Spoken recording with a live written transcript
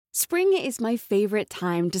Spring is my favorite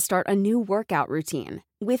time to start a new workout routine.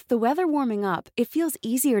 With the weather warming up, it feels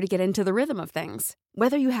easier to get into the rhythm of things.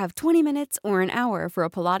 Whether you have 20 minutes or an hour for a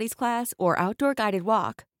Pilates class or outdoor guided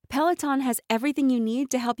walk, Peloton has everything you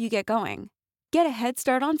need to help you get going. Get a head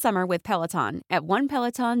start on summer with Peloton at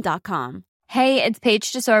onepeloton.com. Hey, it's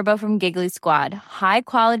Paige DeSorbo from Giggly Squad. High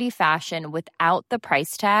quality fashion without the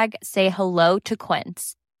price tag. Say hello to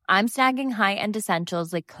Quince. I'm snagging high-end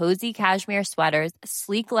essentials like cozy cashmere sweaters,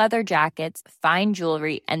 sleek leather jackets, fine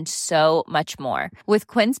jewelry, and so much more. With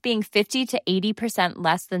Quince being 50 to 80%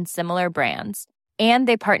 less than similar brands. And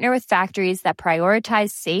they partner with factories that prioritize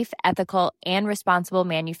safe, ethical, and responsible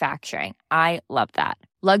manufacturing. I love that.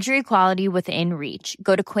 Luxury quality within reach.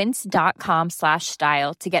 Go to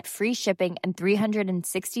quince.com/style to get free shipping and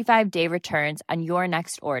 365-day returns on your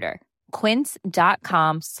next order.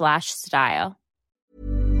 Quince.com/style.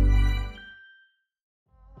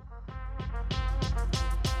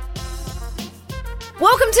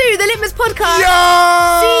 Welcome to the Litmus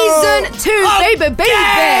Podcast, Season 2, baby.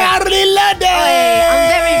 I'm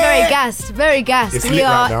very gassed. It's We lit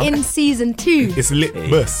are right now. in Season 2. It's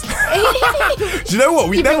Litmus. Do you know what?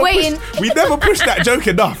 We never pushed that joke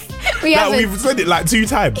enough. We've said it like 2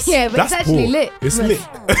 times. Yeah, but That's it's actually poor. lit. It's lit.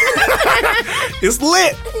 It's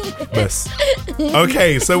lit. Mus.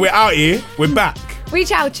 Okay, so we're out here. We're back. We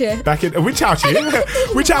chow you. Back in. Which out here?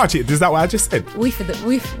 Which out here? Is that what I just said? We for the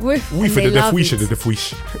wish.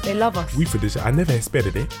 They love us. We for the. I never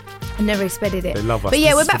expected it. I never expected it. They love us. But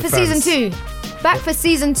yeah, This we're is back for for the Season fans. 2. Back for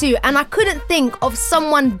Season 2. And I couldn't think of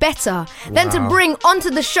someone better than to bring onto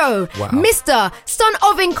the show Mr. Son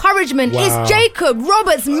of Encouragement. Wow. It's Jacob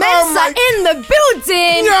Roberts Mensah in the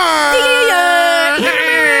building.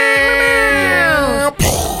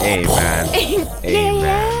 Hey man. Hey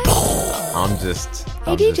man. I'm just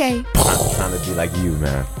DJ. trying to be like you,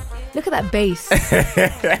 man. Look at that bass.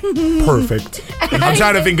 Perfect. I'm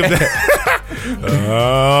trying to think of that.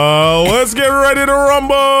 Let's get ready to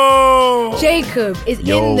rumble. Jacob is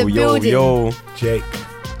in the building. Yo.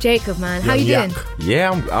 Jacob, man, how you doing? Yeah,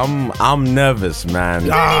 I'm nervous, man.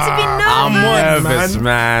 You don't need to be nervous. I'm nervous,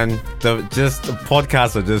 man. The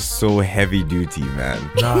podcasts are just so heavy duty, man.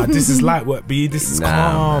 Nah, this is light work, B. This is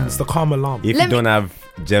calm. Man. It's the calm alarm. If you don't have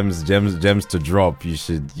gems to drop, you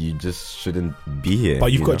just shouldn't be here.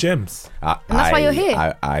 But you've got gems. And that's why you're here.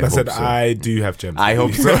 I hope said so. I do have gems. I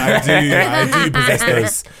hope so. I do possess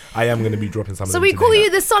those. I am going to be dropping some of So them we call today, you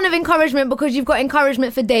the son of encouragement because you've got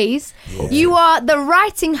encouragement for days. Yeah. You are the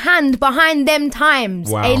writing hand behind Them Times,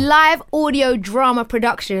 Wow. a live audio drama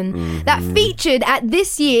production that featured at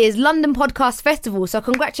this year's London Podcast Festival. So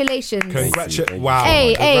congratulations. Wow.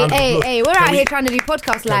 Hey, Round of applause. we're out here trying to do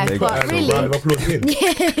podcast live, but Round of really, applause in.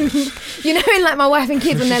 you know, in like my wife and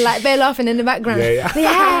kids when they're like, they're laughing in the background.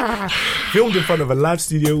 Yeah. Filmed in front of a live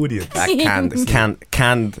studio audience. That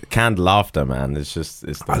canned laughter, man. It's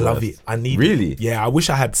the I love worst. it. I need Really? it. Yeah, I wish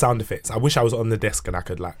I had sound effects. I wish I was on the desk and I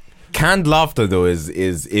could like. Canned laughter though is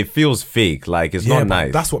it feels fake. Like it's not but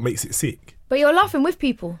nice. That's what makes it sick. But you're laughing with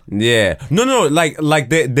people. Yeah. No. Like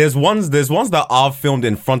there's ones that are filmed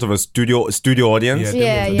in front of a studio audience.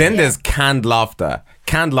 Yeah. Then there's canned laughter.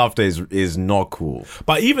 Canned laughter is not cool.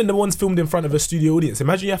 But even the ones filmed in front of a studio audience,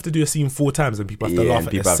 imagine you have to do a scene 4 times and people have to laugh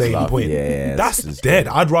at the same point. Yeah, that's dead.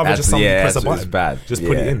 I'd rather just someone press a button. It's bad. Just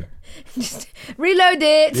put it in. Just reload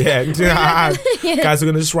it. Yeah. Guys, we're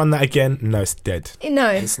going to just run that again. No, it's dead. No,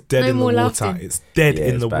 It's dead no in the more water. laughing. It's dead Yeah,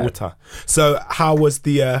 in it's the bad. water. So how was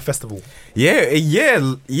the festival? Yeah,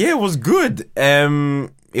 it was good.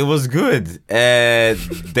 It was good.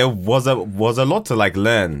 There was a lot to like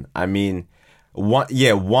learn. I mean,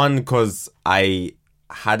 one because I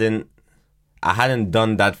hadn't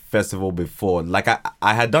done that festival before. Like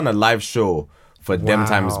I had done a live show for Them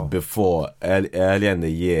Times before earlier in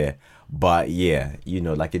the year, but yeah,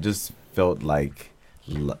 like it just felt like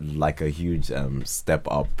a huge step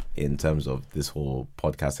up in terms of this whole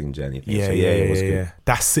podcasting journey thing. It was good.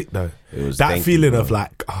 That's sick though. It was, that thank feeling you, of bro.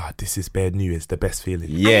 like, this is bare new. It's the best feeling.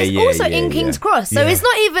 Yeah, and it's also in King's Cross, so it's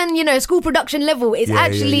not even school production level. It's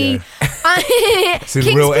actually It's in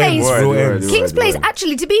King's real Place. ends, real ends. King's Place.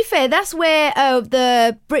 Actually, to be fair, that's where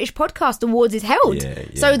the British Podcast Awards is held. Yeah.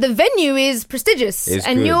 So the venue is prestigious, It's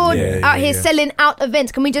and good. you're Yeah, out here yeah. selling out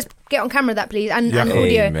events. Can we just get on camera that, please, and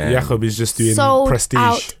audio? man. Jacob is just doing Sold prestige.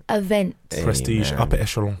 out event. Prestige, man. upper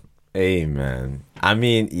echelon. Hey man, I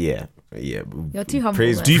mean, yeah. You're too humble.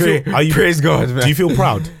 Praise, man. Do you feel? Are you, praise God, man. Do you feel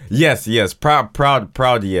proud? Yes,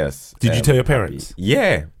 proud. Yes. Did you tell your parents?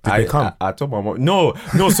 Yeah. Did they come? I told my mom. No.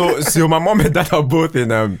 So my mom and dad are both in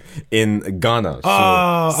Ghana.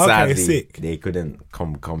 So sadly, sick. They couldn't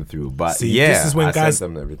come through. But see, this is when guys.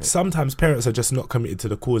 Sometimes parents are just not committed to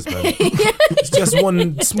the cause, man. It's just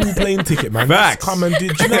one small plane ticket, man. Facts. Come and do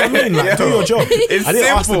you know what I mean? Like, do your job. It's I didn't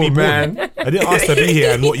simple, ask to be man. born. I didn't ask to be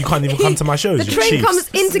here, and you can't even come to my shows. The train comes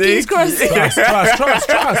into King's Cross.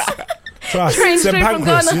 Trust. Train straight from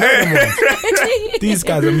Ghana. You know them ones. These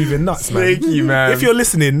guys are moving nuts, man. Snaky, man. If you're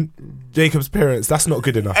listening, Jacob's parents, that's not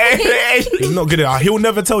good enough. It's not good enough. He'll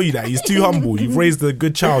never tell you that. He's too humble. You've raised a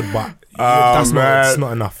good child, but that's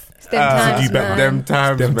not enough. Them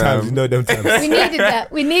times. You know them times.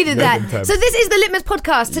 We needed that. So this is the Litmus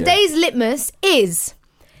podcast. Today's Litmus is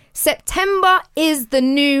September is the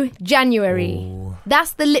new January. Ooh.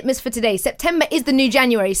 That's the litmus for today. September is the new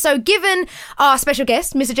January. So given our special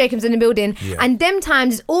guest, Mr. Jacobs in the building, and Dem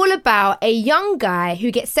Times is all about a young guy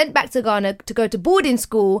who gets sent back to Ghana to go to boarding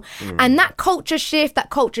school, and that culture shift, that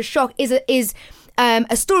culture shock is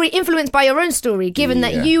a story influenced by your own story, given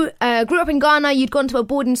that you grew up in Ghana, you'd gone to a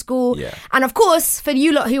boarding school. Yeah. And of course, for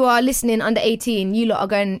you lot who are listening under 18, you lot are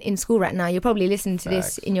going in school right now. You're probably listening to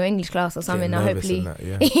this in your English class or something. Now, hopefully,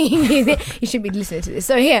 you should be listening to this.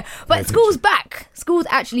 So here, but school's back. School's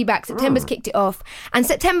actually back. September's kicked it off. And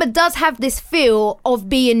September does have this feel of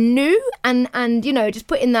being new and you know, just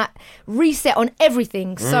putting that reset on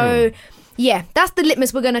everything. So... yeah, that's the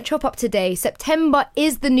litmus we're going to chop up today. September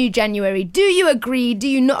is the new January. Do you agree? Do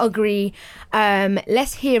you not agree?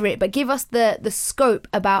 Let's hear it. But give us the scope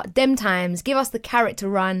about Dem Times. Give us the character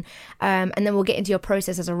run. And then we'll get into your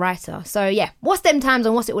process as a writer. So, yeah, what's Dem Times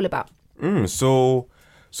and what's it all about? So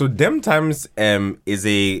Dem Times is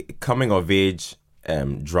a coming-of-age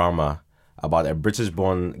drama about a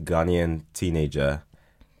British-born Ghanaian teenager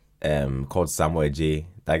called Samuel J.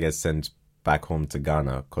 that gets sent back home to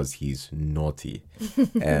Ghana because he's naughty.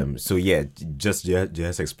 So yeah, just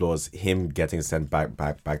explores him getting sent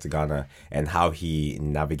back to Ghana and how he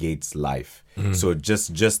navigates life. So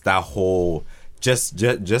just that whole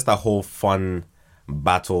fun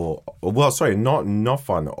battle. Well, sorry, not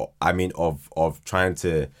fun. I mean, of trying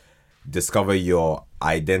to discover your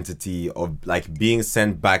identity, of like being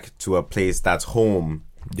sent back to a place that's home.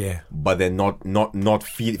 Yeah, but then not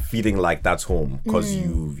feeling like that's home because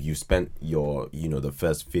you spent your the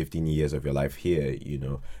first 15 years of your life here.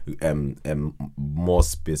 More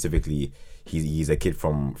specifically, he's a kid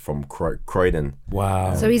from Croydon.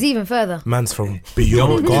 Wow! So he's even further. Man's from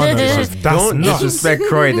beyond Ghana. Don't disrespect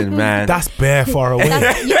Croydon, man. That's bare far away.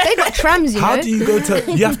 They got trams. How do you go to?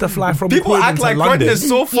 You have to fly from People Croydon act like to London. Croydon is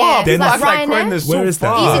so far. Yeah, People act like Croydon is so far. Where is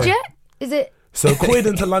that? EasyJet? Is it? So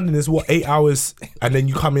Croydon to London is what, 8 hours, and then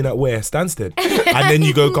you come in at where? Stansted, and then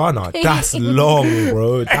you go Ghana. That's long,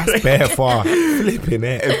 bro. That's bare far. Flipping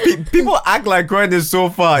it. People act like Croydon is so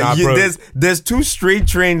far. There's 2 straight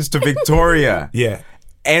trains to Victoria. Yeah.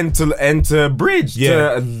 And to Bridge,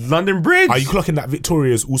 to London Bridge. Are you clocking that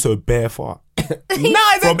Victoria is also bare far?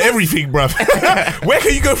 From everything, bruv. Where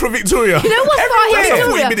can you go from Victoria? You know what's far in Victoria? That's a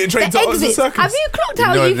 40-minute train to Oxford Circus. Have you clocked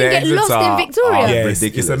how you can get lost in Victoria? Yeah,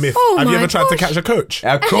 it's a myth. Have you ever tried to catch a coach?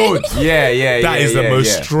 A coach, yeah. That is the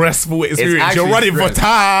most stressful experience. You're running for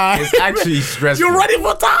time. It's actually stressful. You're running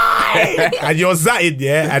for time. And you're zatted,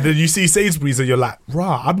 and then you see Sainsbury's and you're like,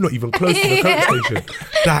 rah, I'm not even close to the coach station.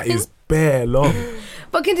 That is bare long.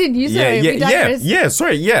 But continue, sorry.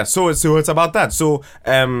 So it's about that. So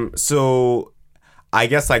I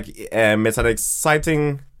guess like it's an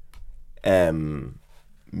exciting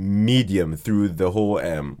medium through the whole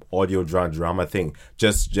audio drama thing.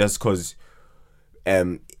 Just because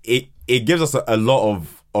it gives us a lot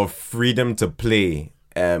of freedom to play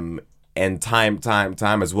and time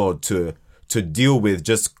as well to deal with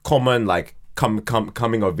just common like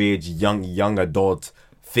coming of age young adult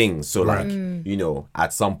things. So like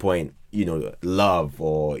at some point love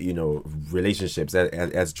or relationships,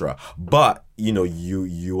 etc. But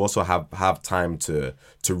you also have time to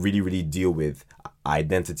really deal with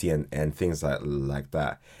identity and things like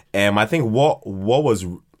that. And I think what will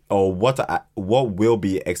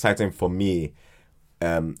be exciting for me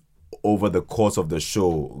over the course of the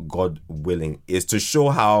show, God willing, is to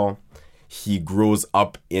show how he grows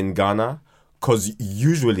up in Ghana, because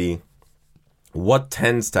usually what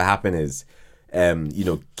tends to happen is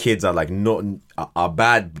kids are like are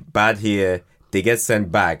bad here, they get sent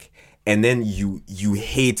back, and then you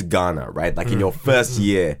hate Ghana, right? Like in your first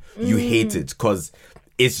year you hate it because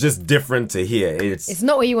it's just different to here. It's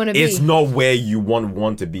not where you want to be. It's not where you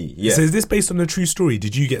want to be. Yeah. So is this based on a true story?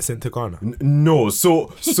 Did you get sent to Ghana? No.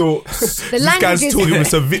 So This guy's is- talking with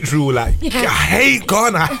some vitriol like, I hate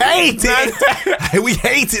Ghana, I hate it. We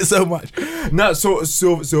hate it so much. no. So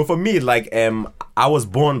for me, like I was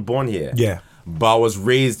born here. Yeah. But I was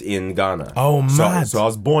raised in Ghana. Oh, mad. So I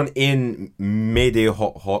was born in Mayday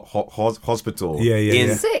Hospital.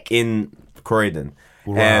 Yeah. Sick. In Croydon.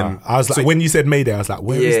 Wow. I was like, when you said Mayday, I was like,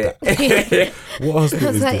 where is that? What hospital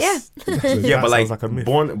is like, this? Yeah, but sounds like a myth.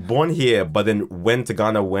 born here, but then went to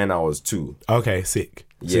Ghana when I was 2. Okay, sick.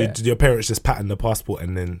 So Yeah. did your parents just pattern the passport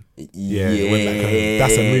and then it went back home?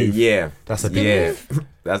 That's a move. Yeah, That's a big move.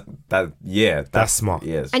 That's smart.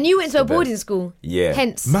 Yes. And you went to a the best. boarding school. Yeah.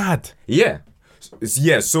 Hence. Mad. Yeah.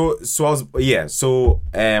 So I was so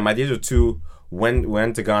at the age of 2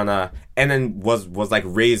 went to Ghana and then was like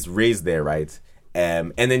raised there, right?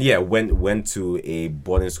 And then went to a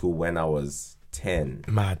boarding school when I was 10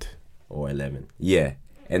 Mad. or 11. Yeah.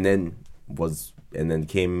 And then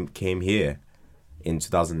came here in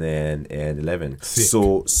 2011. Sick.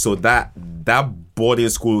 So that boarding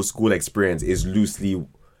school experience is loosely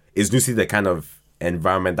the kind of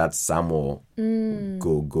environment that Samuel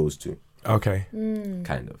goes to. Okay.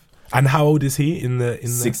 Kind of. And how old is he in the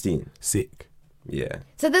 16. Sick. Yeah.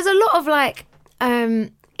 So there's a lot of like,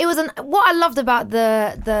 what I loved about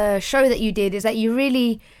the show that you did is that you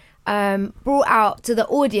really brought out to the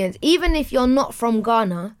audience, even if you're not from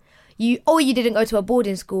Ghana, you didn't go to a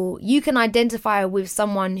boarding school, you can identify with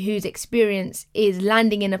someone whose experience is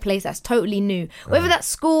landing in a place that's totally new. Whether that's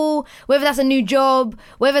school, whether that's a new job,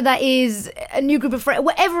 whether that is a new group of friends,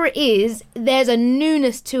 whatever it is, there's a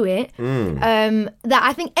newness to it that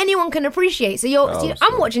I think anyone can appreciate. So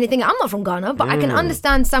I'm watching it thinking, I'm not from Ghana, but I can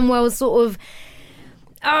understand Samuel's sort of,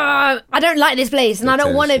 I don't like this place and I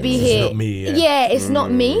don't want to be here. It's not me, It's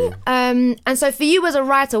not me. And so for you as a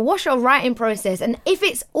writer, what's your writing process? And if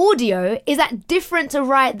it's audio, is that different to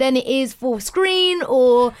write than it is for screen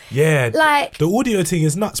or... Yeah. Like... The audio thing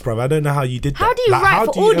is nuts, bruv. I don't know how you did that. How do you write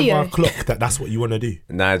for audio? How do you ever clock that's what you want to do?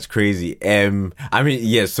 Nah, it's crazy. I mean,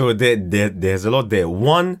 yeah. So there's a lot there.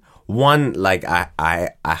 One, like I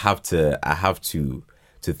have to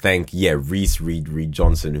thank Reese Reed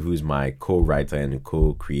Johnson, who's my co-writer and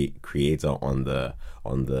co-creator on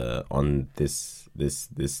this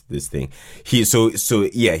thing.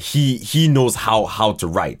 He knows how to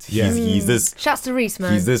write. Yeah. He's this. Shouts to Reese,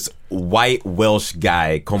 man. He's this white Welsh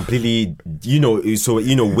guy, completely. We're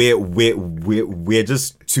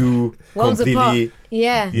just two Worlds apart. completely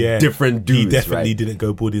Yeah. different dudes. He definitely right? didn't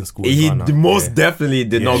go boarding school. in He Ghana. most definitely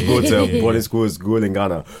did not go to yeah. boarding school in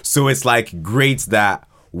Ghana. So it's like great that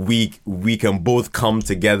we can both come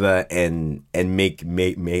together and make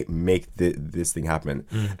this thing happen.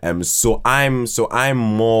 So I'm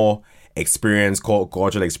more experienced,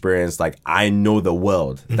 cultural experience. Like I know the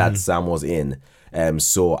world that Sam was in.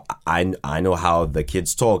 So I know how the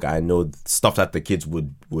kids talk. I know stuff that the kids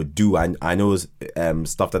would do. I know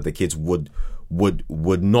stuff that the kids would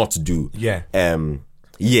not do. Yeah.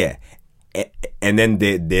 Yeah. And then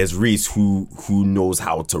there's Reese who knows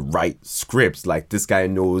how to write scripts. Like this guy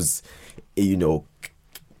knows, B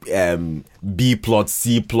plot,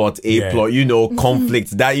 C plot, A plot,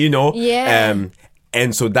 conflicts that, Yeah.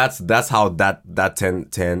 And so that's how that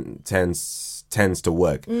tends to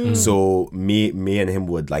work. So me and him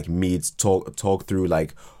would like meet, talk through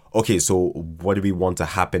like, okay, so what do we want to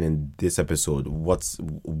happen in this episode? What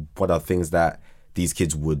are things that these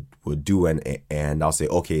kids would do, and I'll say,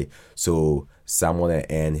 okay, so Samuel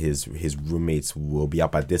and his roommates will be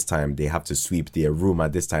up at this time. They have to sweep their room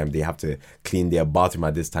at this time. They have to clean their bathroom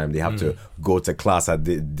at this time. They have to go to class at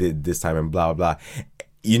this time, and blah blah.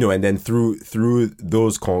 And then through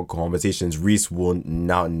those conversations, Reese will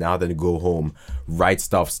now then go home, write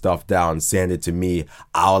stuff down, send it to me.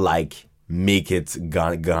 I'll like make it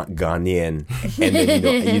Ghanaian, and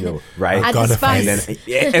then right, Add the spice. and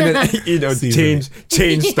then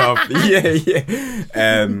change stuff,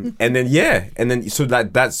 and then so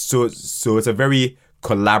it's a very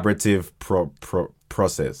collaborative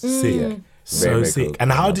process. Sick. So sick.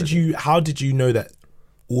 And how did you know that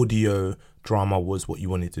audio drama was what you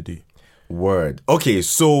wanted to do? Word. Okay,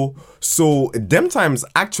 so them times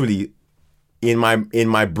actually in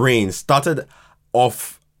my brain started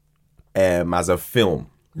off as a film.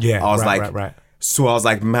 Yeah, I was right. So I was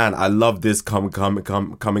like, man, I love this coming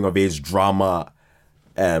of age drama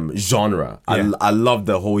genre. Yeah. I love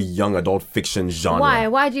the whole young adult fiction genre.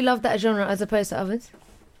 Why do you love that genre as opposed to others?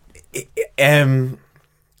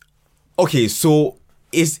 Okay, so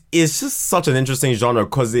it's just such an interesting genre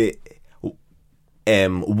because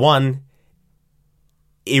one,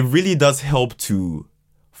 it really does help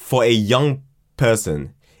for a young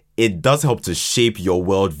person, it does help to shape your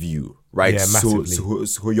worldview, right? Yeah, massively.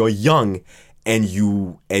 So you're young and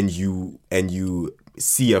you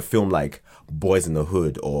see a film like Boys in the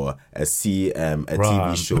Hood or see a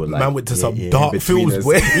TV show like man went to some dark films. Between Us.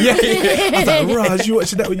 Where yeah. I was like, Raj, you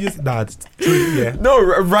watching that when you? Nah, it's true. Yeah. No,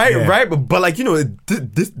 right, Yeah. right, but like, you know,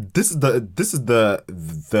 this is the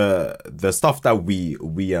stuff that we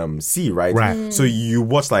see, right? Right. So you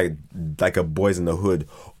watch like a Boys in the Hood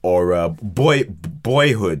or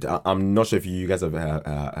Boyhood. I'm not sure if you guys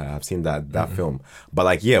have seen that film, but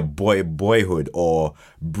like, yeah, Boyhood or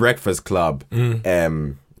Breakfast Club.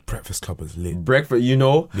 Breakfast Club was lit. Breakfast, you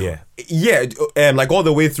know, Yeah. like all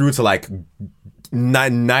the way through to like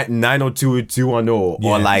 90210 or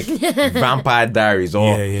Yeah. like Vampire Diaries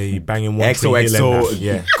or Yeah, you banging one Tree Hill and XOXO, that.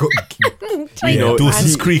 Yeah. you know,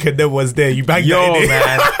 Dawson's Creek and then was there. You banged yo, that. innit?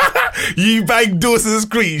 man, You banged Dawson's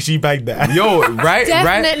Creek. She banged that. yo, right,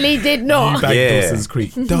 Definitely did You not. banged Yeah. Dawson's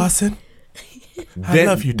Creek. Dawson. I Then-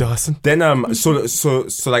 love you, Dawson. Then so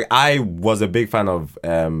like I was a big fan of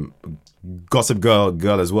Gossip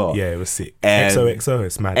Girl as well. Yeah, it was sick. And XOXO,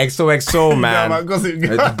 it's mad. XOXO, man. man, Gossip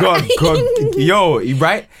Girl. God, yo,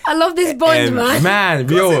 right? I love this bond, man.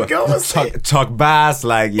 Yo, Girl was Chuck Bass,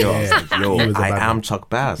 like, yo, Yeah, yo, he was a I bad am one.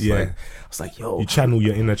 Chuck Bass. Yeah. Like, I was like, yo, You channel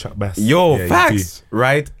your inner Chuck Bass. yo, Yeah, you facts,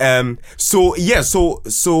 right? So yeah, so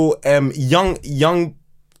young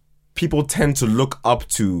people tend to look up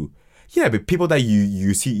to. Yeah, but people that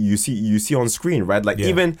you see on screen, right? Like Yeah.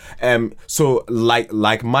 even so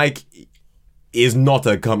like Mike is not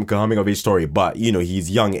a coming of age story, but you know, he's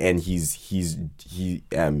young and he's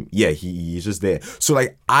just there. So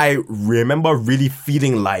like I remember really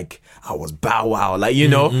feeling like I was Bow Wow, like, you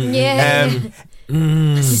know. Yeah.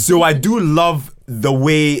 So I do love the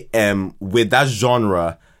way with that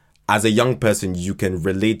genre, as a young person, you can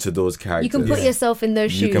relate to those characters. You can put yourself in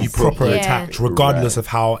those You shoes. can You proper Yeah. attach, regardless of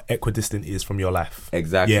how equidistant it is from your life.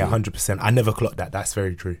 Exactly. Yeah, 100%. I never clocked that. That's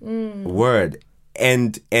very true. Word.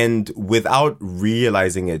 And without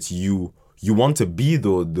realizing it, you want to be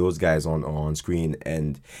those guys on screen,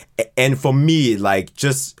 and for me, like,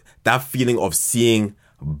 just that feeling of seeing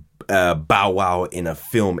Bow Wow in a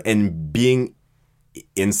film and being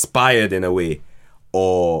inspired in a way,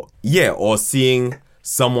 or seeing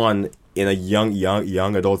someone in a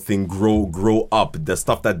young adult thing grow up, the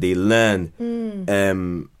stuff that they learn,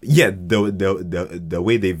 the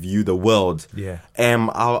way they view the world,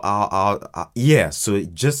 so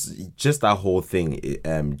just that whole thing,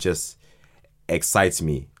 just excites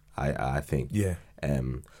me, I think. What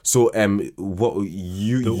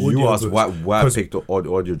you asked why I picked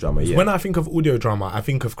audio drama. When I think of audio drama, I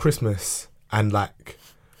think of Christmas and like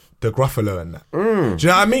the Gruffalo and that. Do you know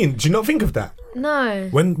what I mean? Do you not think of that? No.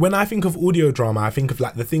 When I think of audio drama, I think of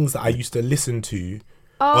like the things that I used to listen to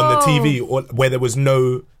on the TV, or where there was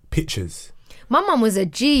no pictures. My mum was a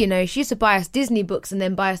G, you know. She used to buy us Disney books and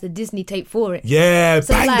then buy us the Disney tape for it. Yeah,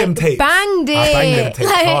 So, bang like, them tapes. Banged it. I banged them tapes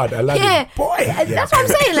Like, hard. I love yeah. it. Boy. That's what I'm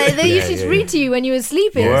saying. Like, they used to read to you when you were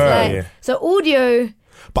sleeping. It's like, Yeah. So audio.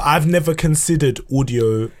 But I've never considered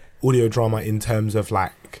audio drama in terms of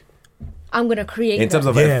like, I'm gonna create in terms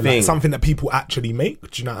that. of a like thing. something that people actually make.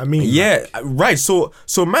 Do you know what I mean? Yeah, right. So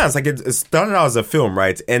man, it's like it started out as a film,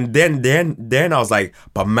 right? And then I was like,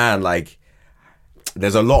 but man, like,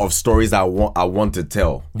 there's a lot of stories I want to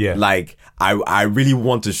tell. Yeah. Like I really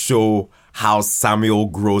want to show how Samuel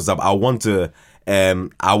grows up. I want to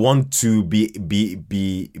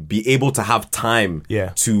be able to have time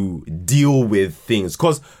to deal with things.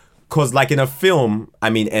 Cause like in a film, I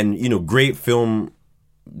mean, and you know, great film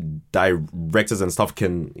directors and stuff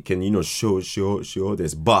can you know show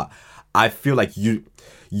this, but I feel like you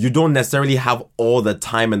don't necessarily have all the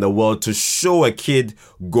time in the world to show a kid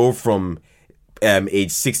go from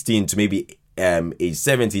age 16 to maybe age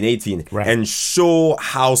 17, 18, right, and show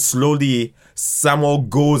how slowly Samuel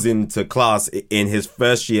goes into class in his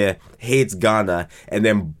first year, hates Ghana, and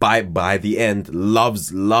then by the end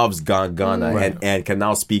loves Ghana, right, and can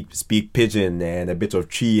now speak pidgin and a bit of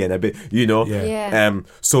Chi and a bit, you know.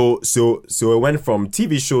 So it went from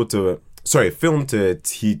film to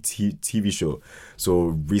TV show. So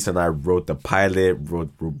recently I wrote the pilot,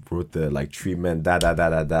 wrote the like treatment,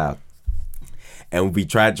 and we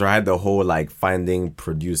tried the whole like finding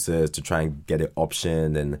producers to try and get it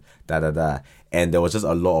optioned and and there was just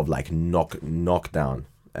a lot of like knockdown,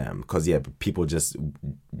 because people just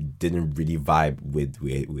didn't really vibe with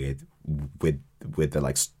the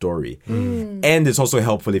like story. And it's also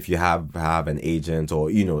helpful if you have an agent or,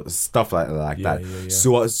 you know, stuff like that.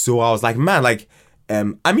 So I was like, man, like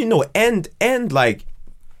I mean, no, and like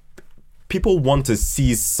people want to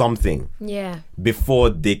see something before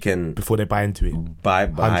they buy into it. Buy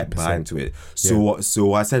into it.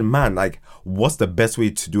 So I said, man, like, what's the best way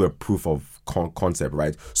to do a proof of concept,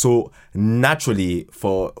 right? So naturally,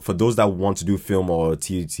 for those that want to do film or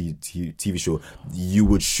TV show, you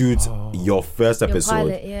would shoot your first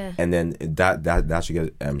episode, pilot, and then that should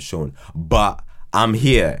get shown. But I'm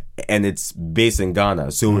here, and it's based in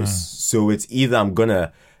Ghana, so it's either I'm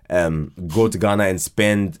gonna go to Ghana and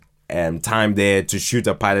spend time there to shoot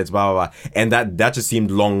a pilot, blah blah blah, and that just seemed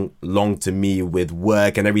long to me with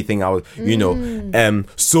work and everything. I was,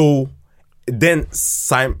 so. Then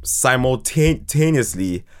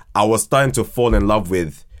simultaneously, I was starting to fall in love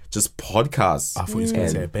with just podcasts. I thought you was going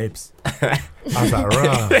to say babes. I was like,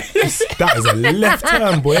 rah, that is a left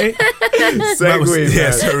turn, boy. Segue,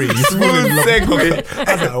 yeah, sorry. You Smooth segue.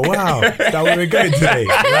 I was like, wow, that where we're going today.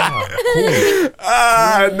 Wow,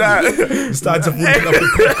 cool. Nah. You started to fall in love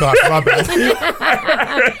with podcasts, my bad.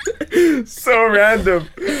 So random.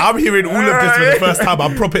 I'm hearing all of this for the first time.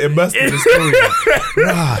 I'm proper immersed in the story.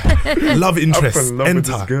 Rah, love interest. I'm in love with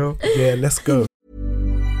this girl. Yeah, let's go.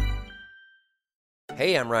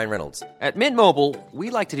 Hey, I'm Ryan Reynolds. At Mint Mobile, we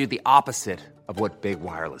like to do the opposite of what Big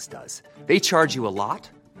Wireless does. They charge you a lot,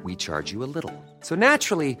 we charge you a little. So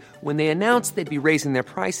naturally, when they announced they'd be raising their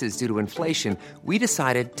prices due to inflation, we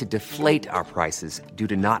decided to deflate our prices due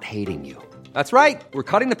to not hating you. That's right. We're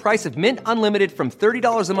cutting the price of Mint Unlimited from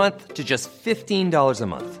 $30 a month to just $15 a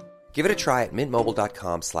month. Give it a try at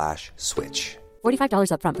mintmobile.com/switch.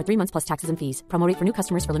 $45 up front for 3 months plus taxes and fees. Promo rate for new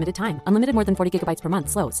customers for limited time. Unlimited more than 40 gigabytes per month.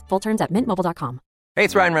 Slows full terms at mintmobile.com. Hey,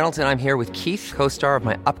 it's Ryan Reynolds, and I'm here with Keith, co-star of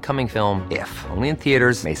my upcoming film, If, only in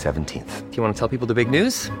theaters May 17th. Do you want to tell people the big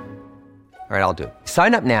news? All right, I'll do it.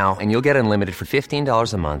 Sign up now and you'll get unlimited for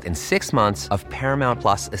 $15 a month and 6 months of Paramount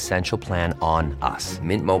Plus Essential Plan on us.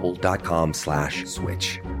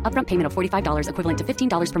 mintmobile.com/switch. Upfront payment of $45 equivalent to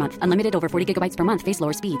 $15 per month. Unlimited over 40 gigabytes per month. Face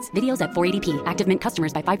lower speeds. Videos at 480p. Active Mint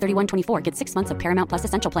customers by 531.24 get 6 months of Paramount Plus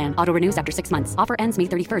Essential Plan. Auto renews after 6 months. Offer ends May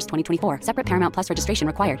 31st, 2024. Separate Paramount Plus registration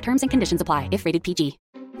required. Terms and conditions apply if rated PG.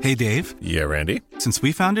 Hey, Dave. Yeah, Randy. Since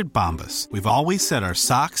we founded Bombas, we've always said our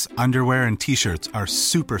socks, underwear, and T-shirts are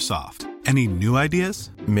super soft. Any new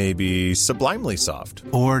ideas? Maybe sublimely soft.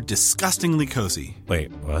 Or disgustingly cozy.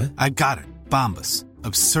 Wait, what? I got it. Bombas.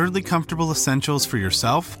 Absurdly comfortable essentials for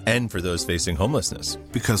yourself and for those facing homelessness.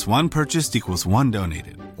 Because one purchased equals one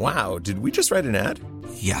donated. Wow, did we just write an ad?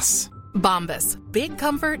 Yes. Bombas. Big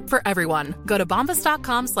comfort for everyone. Go to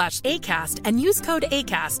bombas.com/ACAST and use code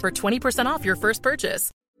ACAST for 20% off your first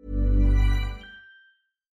purchase.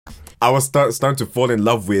 I was starting to fall in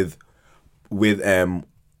love with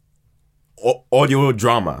audio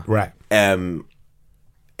drama, right? And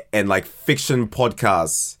like fiction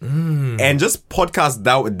podcasts, and just podcasts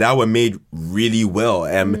that were made really well.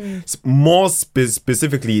 More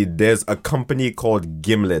specifically, there's a company called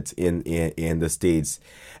Gimlet in the States,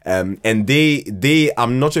 and they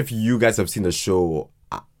I'm not sure if you guys have seen the show.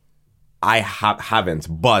 I haven't,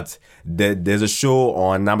 but there's a show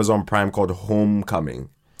on Amazon Prime called Homecoming.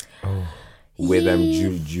 With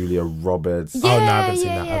Julia Roberts. Yeah, no, I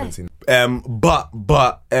haven't seen that.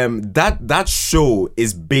 But that show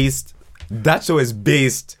is based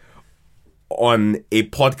on a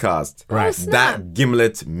podcast that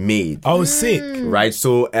Gimlet made. Oh, sick. Right?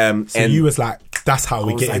 So so you was like, that's how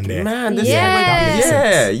we get in there. Man, this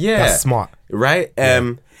yeah. That's smart. Right?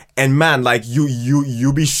 And man, like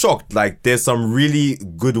you be shocked. Like there's some really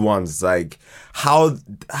good ones. Like how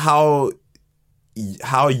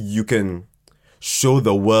you can show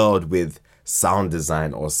the world with sound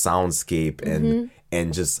design or soundscape and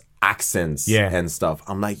just accents and stuff.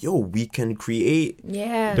 I'm like, yo, we can create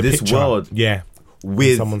this picture, world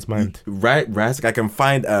with someone's mind. Right? Like I can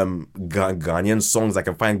find Ghanaian songs, I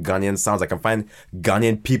can find Ghanaian sounds, I can find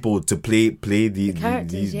Ghanaian people to play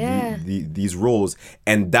these roles,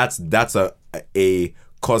 and that's a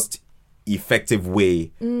cost effective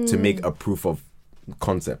way to make a proof of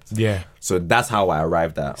concept. Yeah. So that's how I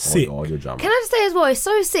arrived at audio drama. Can I just say as well, it's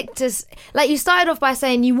so sick to, like, you started off by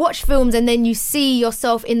saying you watch films and then you see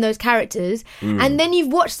yourself in those characters, and then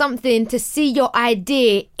you've watched something to see your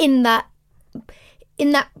idea in that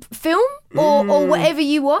film or whatever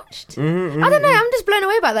you watched. I don't know, I'm just blown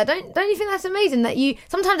away by that. Don't you think that's amazing that you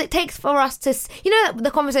sometimes it takes for us to, you know,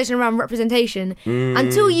 the conversation around representation,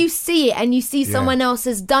 until you see it and you see someone else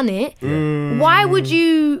has done it, why would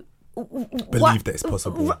you believe that it's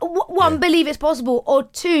possible? One, believe it's possible, or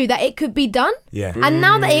two, that it could be done. Yeah. And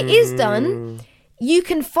now that it is done, you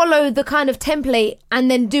can follow the kind of template and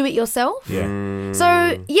then do it yourself. Yeah.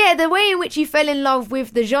 So, yeah, the way in which you fell in love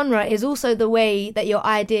with the genre is also the way that your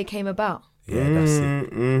idea came about. Yeah, that's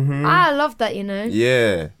it. I love that, you know.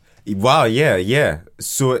 Yeah. Wow. Yeah.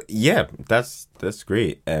 So yeah, that's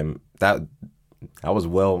great. That was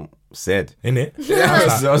well said. Innit?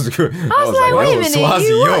 That was good. I was like, wait a minute,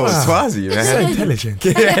 Swazi, man. So intelligent.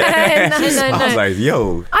 No. I was like,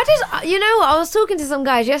 yo. I just, you know what? I was talking to some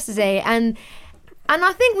guys yesterday, and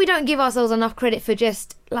I think we don't give ourselves enough credit for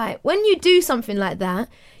just like when you do something like that.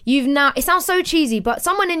 It sounds so cheesy, but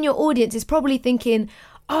someone in your audience is probably thinking,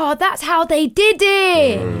 oh, that's how they did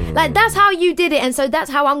it. Like, that's how you did it. And so that's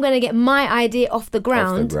how I'm going to get my idea off the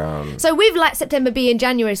ground. So with like September being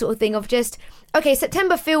January sort of thing of just, okay,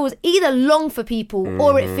 September feels either long for people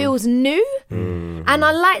or it feels new. And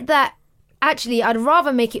I like that. Actually, I'd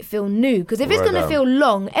rather make it feel new, because if it's going to feel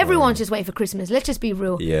long, everyone's just waiting for Christmas. Let's just be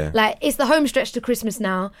real. Yeah. Like, it's the home stretch to Christmas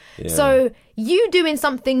now. Yeah. So you doing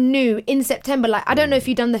something new in September, like, I don't know if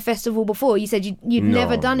you've done the festival before. You said you'd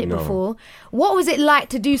never done it before. What was it like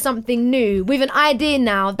to do something new with an idea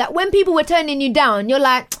now that when people were turning you down, you're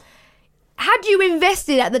like, had you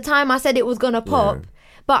invested at the time I said it was going to pop? Yeah.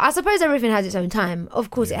 But I suppose everything has its own time.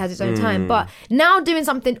 Of course it has its own time. But now doing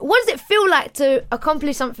something, what does it feel like to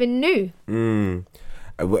accomplish something new?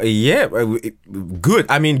 Yeah, good.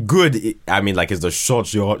 I mean, good. I mean, like, it's the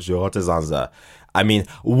shortest answer. I mean,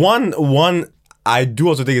 one, I do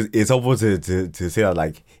also think it's helpful to say that,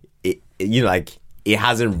 like, like, it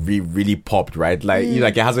hasn't really popped, right? Like,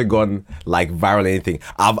 like, it hasn't gone, like, viral or anything.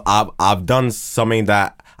 I've done something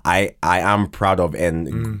that I am proud of,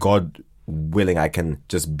 and God willing, I can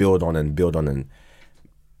just build on and build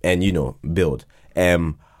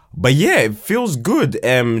but yeah, it feels good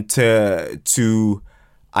to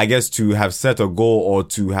I guess to have set a goal, or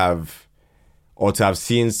to have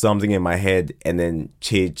seen something in my head and then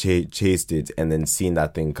chased it, and then seen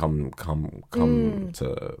that thing come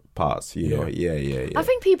to pass, you know. Yeah. I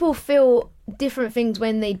think people feel different things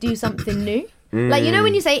when they do something new. Like, you know,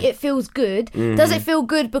 when you say it feels good, does it feel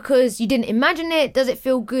good because you didn't imagine it? Does it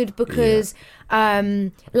feel good because,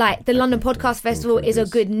 like, the London Podcast Festival is a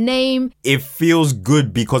good name? It feels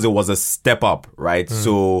good because it was a step up, right?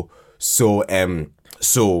 So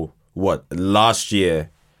what? Last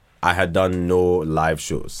year, I had done no live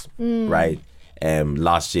shows, right?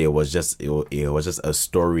 Last year was just it was just a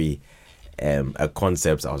story. A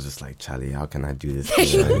concept. I was just like, Charlie, how can I do this?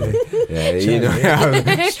 I'm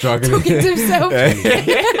struggling. Talking to himself.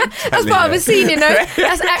 That's part of a scene, you know.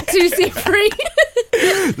 That's Act 2, Scene 3.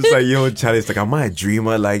 It's like, yo, Charlie's like, am I a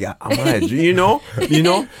dreamer? Like, am I a dreamer? You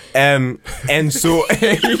know. And so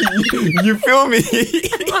you feel me?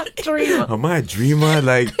 I'm not a dreamer. Am I a dreamer?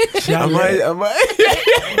 Like, Charlie. am I?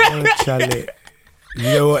 Oh, Charlie. You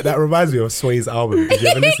know what? That reminds me of Sway's album. Did you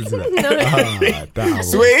ever listen to that? No. That album.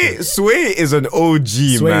 Sway is an OG,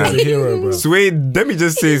 Sway man. is a hero, bro. Sway, let me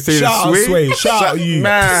just say Shout out Sway. Shout out you.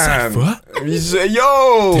 Man. Shout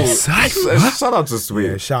out to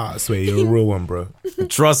Sway. Yeah, shout out Sway. You're a real one, bro.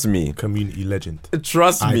 Trust me. Community legend.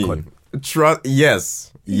 Trust Icon. me.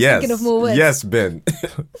 Yes. Thinking of more words. Yes, Ben.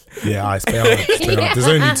 Yeah, I spell hard. There's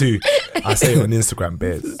only two. I say it on Instagram,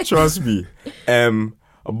 bears. Trust me.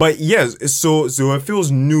 But yes, so it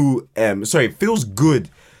feels new. It feels good,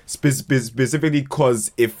 specifically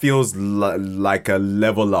because it feels like a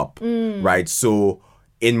level up, right? So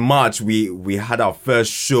in March we had our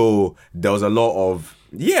first show. There was a lot of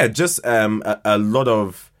just a lot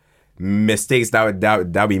of mistakes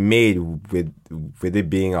that we made with it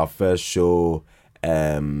being our first show.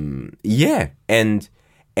 And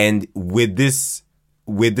with this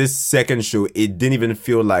second show, it didn't even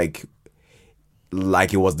feel like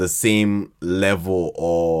it was the same level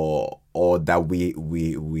or that we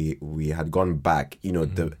had gone back. You know,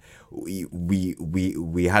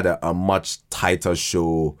 we had a much tighter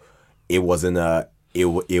show. It was in a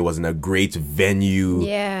great venue.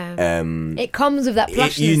 Yeah. It comes with that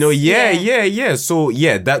plushness. You know, yeah. So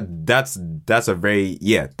yeah, that's a very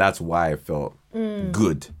that's why I felt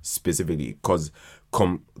good specifically, because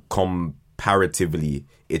comparatively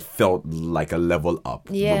it felt like a level up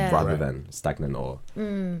rather than stagnant or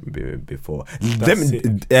before.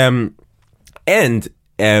 Can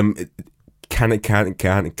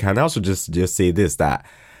I also just say this, that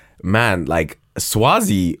man, like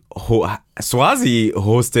Swazi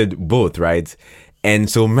hosted both, right? And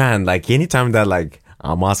so man, like anytime that like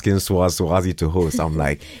I'm asking Swazi to host, I'm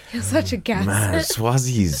like, you're such a gas. Man,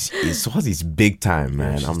 Swazi's big time,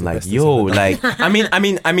 man. I'm like, yo, like I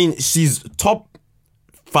mean she's top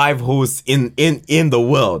 5 hosts in the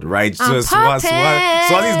world, right? So Swazi's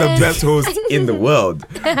the best host in the world,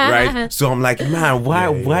 right? So I'm like, man,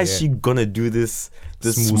 why is she gonna do this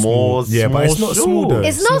small but it's not show? small though.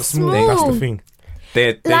 It's not small. That's the thing.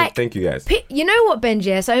 Thank you guys. You know what,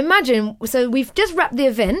 Benji? So imagine, we've just wrapped the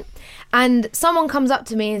event and someone comes up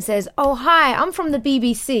to me and says, oh, hi, I'm from the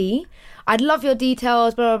BBC. I'd love your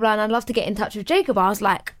details, blah, blah, blah, and I'd love to get in touch with Jacob. I was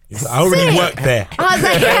like, I already work there. I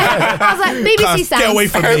was like, BBC Sounds. Get away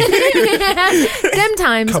from me. Them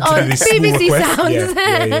times Come on BBC Sounds.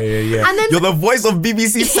 Yeah. And then you're the voice of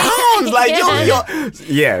BBC Sounds. Like,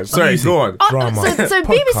 yeah, sorry, go on. Drama. So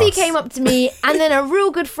BBC came up to me, and then a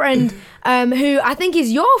real good friend, who I think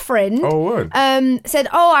is your friend, said,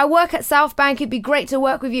 oh, I work at South Bank. It'd be great to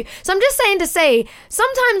work with you. So I'm just saying to say,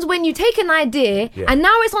 sometimes when you take an idea, and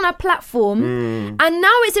now it's on a platform, and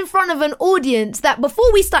now it's in front of an audience that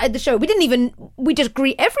before we started the show, we just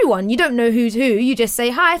greet everyone. You don't know who's who. You just say,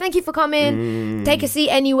 hi, thank you for coming. Take a seat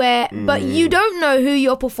anywhere. But you don't know who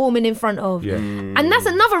you're performing in front of. And that's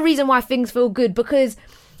another reason why things feel good, because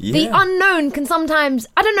the unknown can sometimes,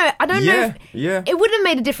 I don't know. It wouldn't have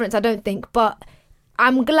made a difference, I don't think. But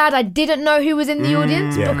I'm glad I didn't know who was in the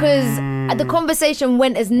audience, because the conversation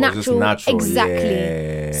went as natural. Exactly.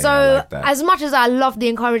 Yeah, so like that. As much as I love the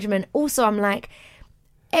encouragement, also I'm like,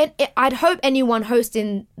 I'd hope anyone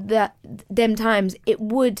hosting them times, it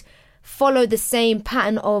would follow the same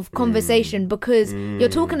pattern of conversation, because you're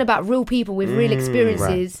talking about real people with real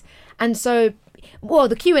experiences. And so, well,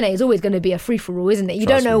 the Q&A is always going to be a free-for-all, isn't it? You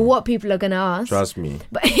don't know what people are going to ask. Trust me.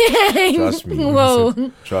 Trust me. Whoa.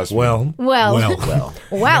 Trust me. Well.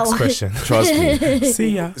 Next question. Trust me.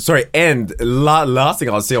 See ya. Sorry, and last thing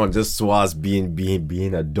I'll say on just Swaz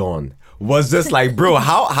being a don was just like, bro,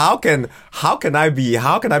 how can I be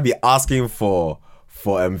asking for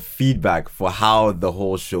feedback for how the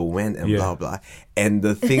whole show went and blah blah, and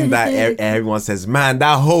the thing that everyone says,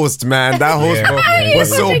 that host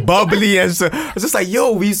was so bubbly, and so it's just like,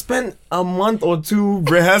 yo, we spent a month or two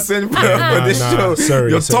rehearsing for this show.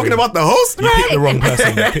 Sorry, You're talking about the host, man. You picked the wrong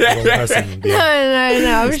person. No,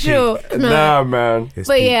 I'm sure. Nah, man.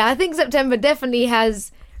 But yeah, I think September definitely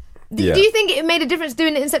has. Do you think it made a difference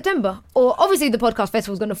doing it in September? Or obviously the podcast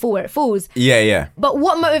festival is going to fall where it falls. Yeah. But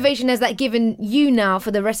what motivation has that given you now for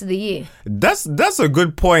the rest of the year? That's a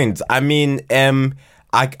good point. I mean,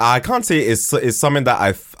 I can't say it's something that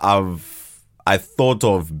I thought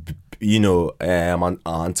of,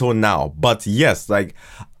 until now. But yes, like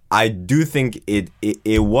I do think it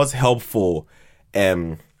was helpful,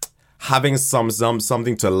 having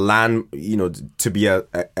something to land, to be a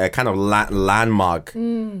kind of landmark.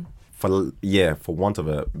 For want of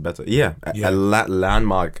a better, a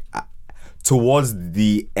landmark towards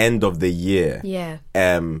the end of the year. Yeah.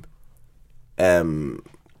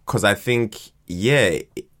 Because I think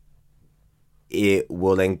it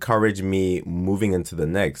will encourage me moving into the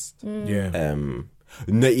next. And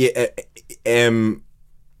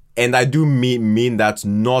I do mean that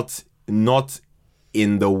not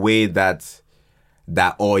in the way that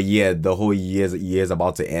the whole year's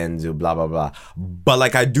about to end, blah blah blah. But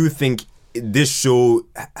like, I do think this show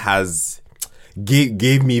has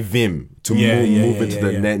gave me vim to move into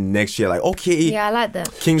the next year. Like, okay, I like that.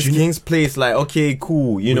 King's Place, like, okay,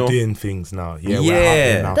 cool. We're doing things now. Yeah. We're out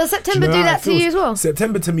there now. Does September do that to you as well?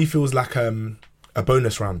 September to me feels like a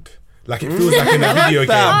bonus round. Like, it feels like in a video game.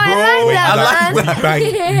 I like that.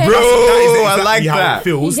 I like how that. It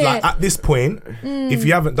feels like at this point, if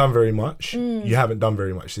you haven't done very much, you haven't done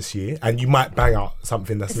very much this year, and you might bang out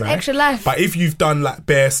something that's nice. Extra life. But if you've done like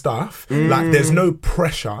bare stuff, like there's no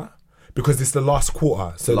pressure. Because it's the last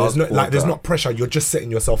quarter, so there's not pressure. You're just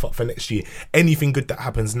setting yourself up for next year. Anything good that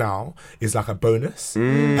happens now is like a bonus.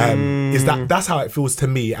 That's how it feels to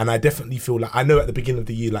me, and I definitely feel like, I know at the beginning of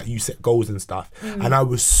the year, like, you set goals and stuff, and I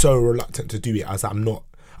was so reluctant to do it. I was like,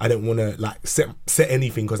 I don't want to like set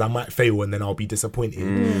anything because I might fail and then I'll be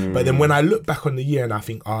disappointed. But then when I look back on the year and I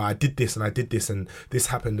think, I did this and I did this and this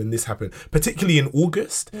happened and this happened, particularly in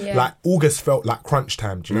August, like August felt like crunch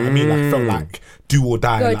time. Do you know what I mean? Like, felt like do or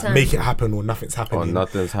die, like make it happen or nothing's happening. Or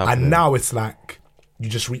nothing's happening. And now it's like, you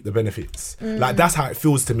just reap the benefits. Like, that's how it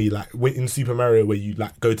feels to me. Like, in Super Mario, where you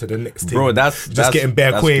like go to the next team, bro. That's getting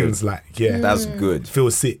bare coins. Good. Like, that's good.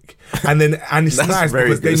 Feels sick. And it's nice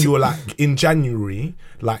because then you're like, in January,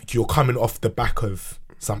 like, you're coming off the back of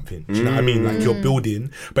something. Do you know what I mean? Like, you're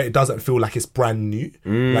building, but it doesn't feel like it's brand new.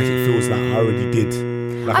 Like, it feels like I already did.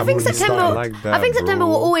 Like, I think September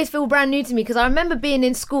will always feel brand new to me, because I remember being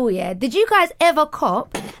in school. Did you guys ever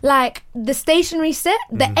cop like the stationery set,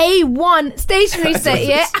 the A1 stationery set?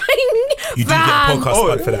 Yeah, you do get a podcast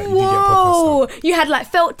spot for that. Whoa! You had like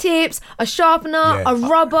felt tips, a sharpener, a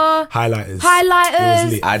rubber, highlighters,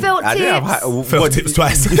 felt tips. Felt tips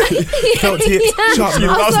twice. Felt tips, sharpener,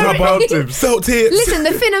 rubber, felt tips. Listen,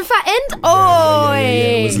 the thin and fat end.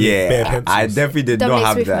 I definitely did not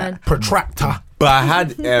have that. Protractor. But I had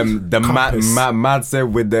the math set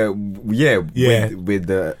with the with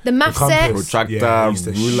the math set, protractor,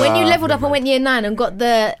 ruler. When you leveled up and went year 9 and got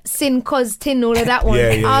the sin, cos, tin, all of that one,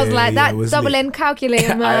 I was like, that double end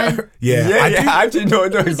calculator, man. I actually know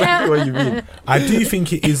exactly what you mean. I do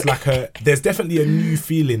think it is like there's definitely a new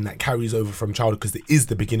feeling that carries over from childhood because it is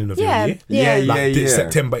the beginning of your year.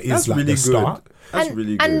 September is That's like really the start. That's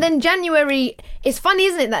really good. And then January, it's funny,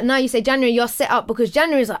 isn't it, that now you say January, you're set up because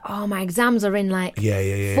January is like, oh, my exams are in like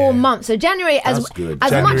 4 months. So January, as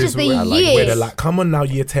much as the year, where they're like, come on now,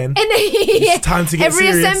 year 10. It's time to get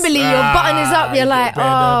every serious. assembly, your button is up. You're like,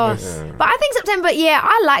 oh. Yeah. But I think September,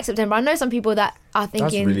 I like September. I know some people that are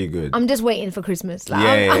thinking, that's really good. I'm just waiting for Christmas.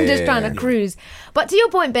 Like, I'm just trying to cruise. But to your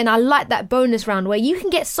point, Ben, I like that bonus round where you can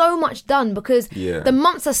get so much done because the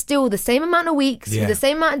months are still the same amount of weeks, with the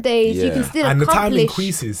same amount of days. You can still and accomplish. the time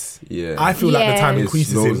increases. I feel like the time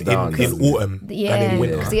increases in autumn and in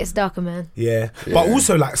winter. Because it gets darker, man. But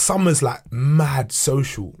also like summer's like mad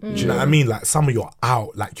social. Do you know what I mean? Like summer you're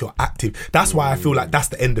out, like you're active. That's why I feel like that's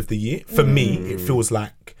the end of the year. For me, it feels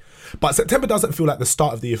like. But September doesn't feel like the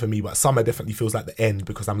start of the year for me, but summer definitely feels like the end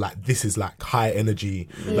because I'm like, this is like high energy.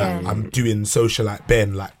 Like I'm doing social like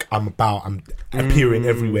Ben, like I'm appearing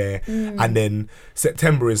everywhere. And then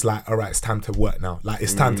September is like, all right, it's time to work now. Like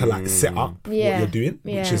it's time to like set up what you're doing,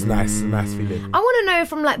 which is nice feeling. I want to know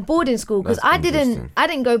from like boarding school because I didn't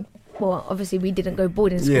go. Well, obviously we didn't go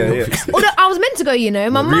boarding school. Although I was meant to go, you know.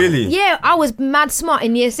 My mum, I was mad smart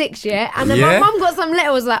in year 6, and then my mum got some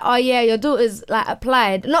letter was like, oh yeah, your daughter's like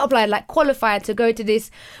like qualified to go to this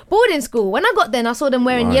boarding school. When I got there and I saw them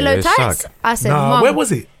wearing yellow tights, I said, Mum, where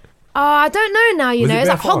was it? Oh, I don't know now, you know. It's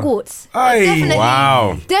like Hogwarts.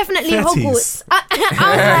 Definitely Hogwarts. I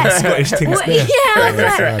was like, Scottish things there. I was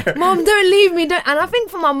like, Mum, don't leave me. And I think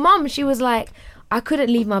for my mum, she was like, I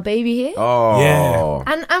couldn't leave my baby here.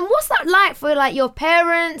 And what's that like for like your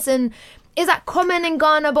parents, and is that common in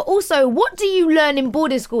Ghana? But also, what do you learn in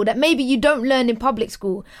boarding school that maybe you don't learn in public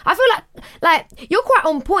school? I feel like you're quite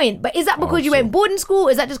on point, but is that because you went boarding school?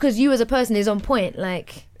 Or is that just because you as a person is on point?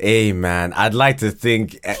 Like, hey man, I'd like to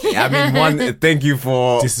think. I mean, thank you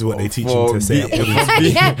for. This is what they teach you to say. Here's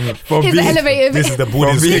the elevator. This is the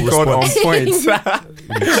boarding school response. On point,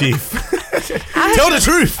 Chief. Tell the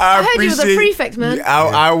truth. I heard you were the prefect, man.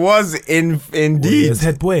 I was indeed. Well,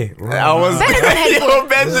 head boy. I was better than head boy.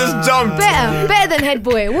 Ben just jumped. Better than head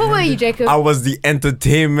boy. What were you, Jacob? I was the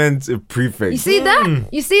entertainment prefect. You see that?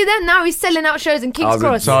 You see that? Now he's selling out shows in King's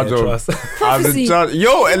Cross. I was in charge.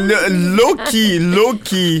 Yo, low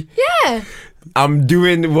key. Yeah. I'm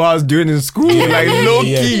doing what I was doing in school. Like low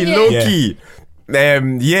key.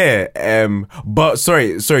 But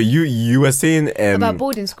sorry. You were saying about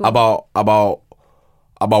boarding school. About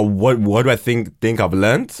what do I think I've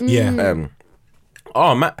learned?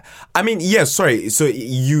 Oh man, I mean, sorry. So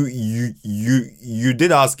you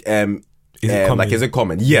did ask. Is it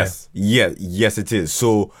common? Yes, yes, it is.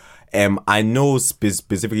 So I know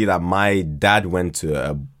specifically that my dad went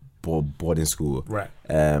to a boarding school, right?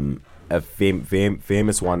 A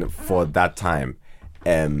famous one for that time.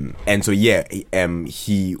 And so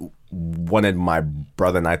he wanted my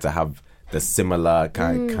brother and I to have the similar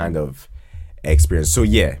kind of experience. So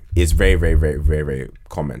it's very, very, very, very, very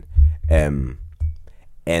common.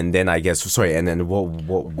 And then I guess and then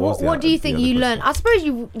what do you think you learned? I suppose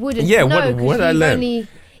you wouldn't. What did I learn?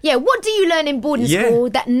 What do you learn in boarding school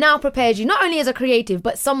that now prepares you not only as a creative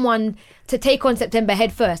but someone to take on September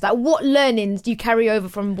head first? Like, what learnings do you carry over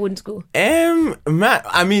from boarding school? Man,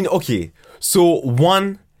 I mean, okay. So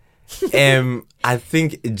one, I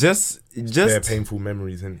think just they're painful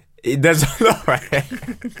memories, and that's all right.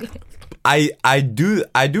 I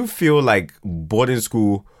do feel like boarding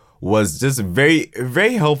school was just very,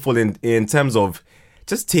 very helpful in terms of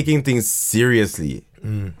just taking things seriously.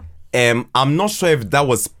 I'm not sure if that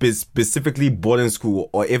was specifically boarding school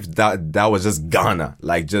or if that was just Ghana,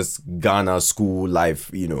 like just Ghana school life,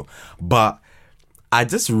 you know. But I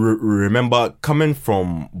just remember coming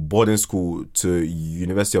from boarding school to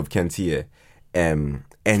University of Kent here, and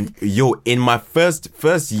in my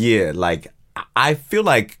first year, like I feel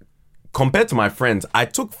like compared to my friends, I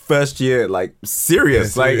took first year like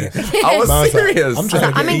serious. Like I was serious. I'm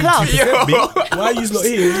in class. Why are you not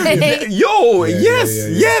here?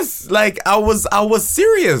 Yes. Like I was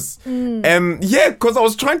serious. Because I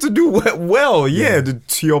was trying to do well.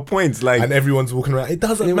 To your point, like, and everyone's walking around. It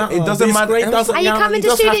doesn't matter. It doesn't matter. Are you coming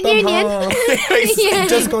to student union? You're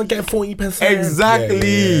just gonna get 40%.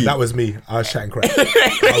 Exactly. Yeah. That was me. I was chatting crap.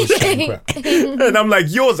 And I'm like,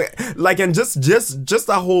 yours, like, and just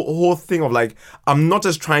that whole thing of like, I'm not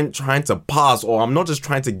just trying to pass, or I'm not just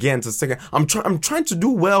trying to get into second. I'm trying to do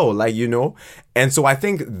well, like, you know. And so I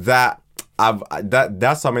think that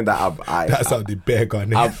that's something that That's how the bear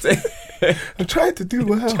gun. I'm trying to do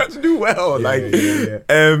well. Trying to do well,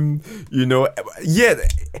 you know,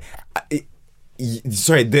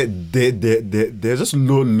 sorry, there's just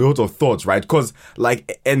loads of thoughts, right? Because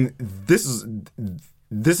like, and this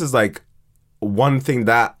is like one thing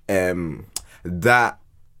that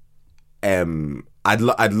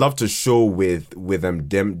I'd love to show with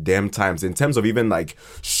them times, in terms of even like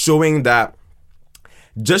showing that,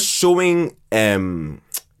 just showing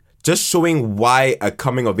why a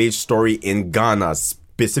coming of age story in Ghana,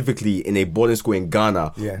 specifically in a boarding school in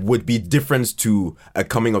Ghana, would be different to a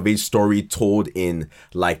coming of age story told in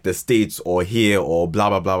like the States or here or blah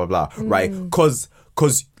blah blah blah blah, right? Because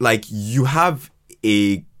like you have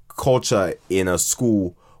a culture in a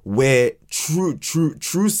school where true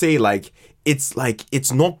say like it's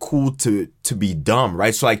not cool to be dumb,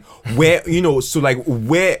 right? So like where, you know, so like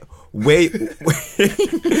where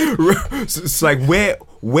so like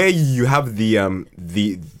where you have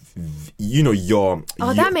the you know your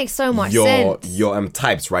that makes so much sense. Your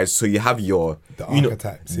types, right? So you have your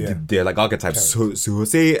archetypes, they're like archetypes. So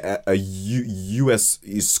say a US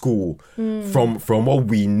school, from what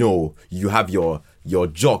we know, you have your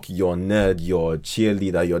jock, your nerd, your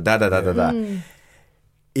cheerleader, your da.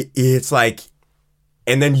 It's like,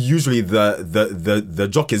 and then usually the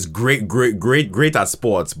jock is great at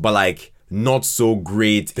sports, but like not so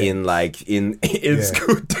great in like in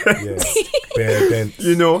school dance. Bare dents.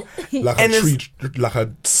 You know, like a tree, like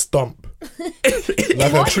a stump,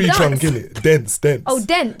 like a tree trunk in it. Dents. Oh,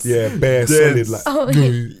 dents. Yeah, bare solid.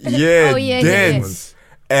 Like dents.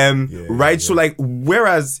 Right. So like,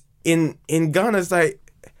 whereas in Ghana, it's like,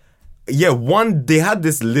 one, they had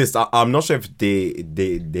this list. I'm not sure if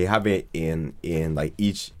they have it in like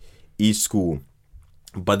each school,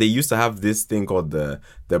 but they used to have this thing called the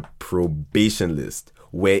probation list,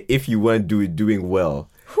 where if you weren't doing well,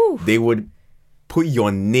 they would put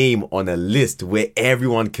your name on a list where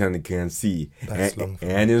everyone can see.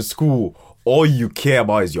 And in school, all you care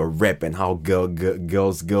about is your rep and how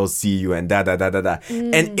girls see you and da.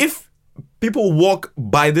 And if people walk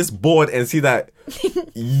by this board and see that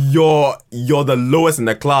you're the lowest in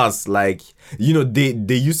the class, like, you know,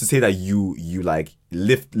 they used to say that you like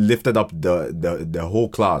lifted up the whole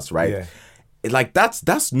class, right? Yeah. Like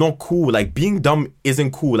that's not cool. Like, being dumb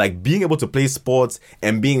isn't cool. Like, being able to play sports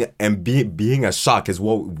and being a shark is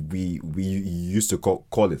what we used to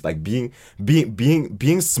call it. Like, being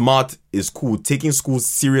smart is cool. Taking school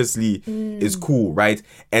seriously is cool, right?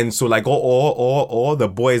 And so like all the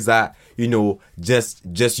boys that, you know, just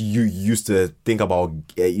you used to think about,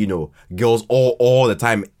 you know, girls all the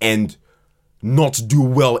time and not do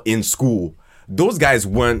well in school, those guys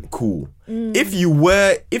weren't cool. If you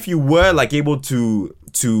were like able to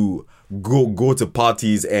go to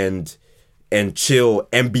parties and chill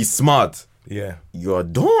and be smart, you're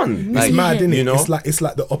done. It's like, mad, isn't it? You know? It's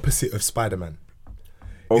like the opposite of Spider-Man.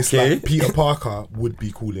 Okay. It's like Peter Parker would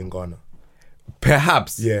be cool in Ghana.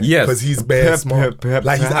 Perhaps. Yes. Because he's bare smart.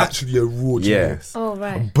 Like, he's actually a raw genius. Oh,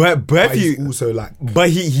 right. But if he's you also like, but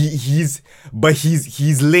he's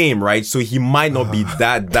lame, right? So he might not be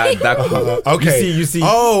that cool. Okay. You see.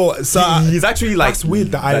 Oh, so he's actually like, that's weird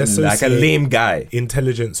that I associate like a lame guy.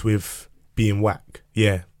 Intelligence with being whack.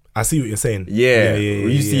 Yeah, I see what you're saying. Yeah.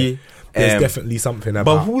 You see. There's definitely something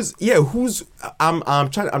about. But who's I'm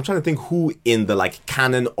trying to think who in the like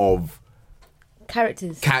canon of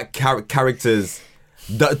characters. Characters.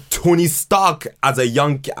 The Tony Stark as a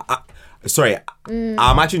young.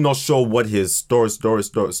 I'm actually not sure what his story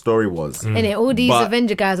was. And all these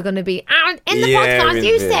Avenger guys are going to be in the podcast.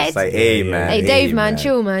 You said, it's like, hey man, hey Dave, man,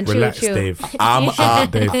 chill, man, relax, chill. Dave.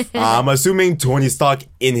 I'm assuming Tony Stark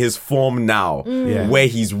in his form now, where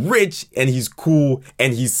he's rich and he's cool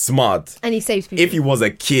and he's smart and he saves people. If he was a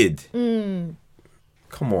kid.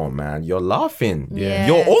 Come on, man. You're laughing. Yeah.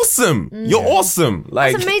 You're awesome. You're awesome.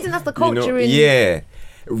 Like, that's amazing. That's the culture.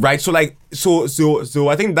 Right. So like, so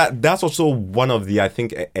I think that's also one of the, I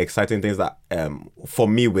think, exciting things that for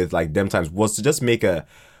me with like them times was to just make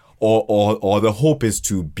or the hope is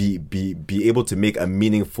to be able to make a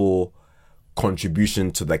meaningful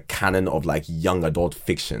contribution to the canon of like young adult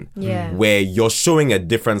fiction. Yeah. Where you're showing a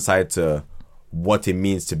different side to what it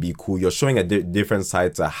means to be cool. You're showing a different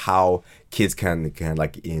side to how kids can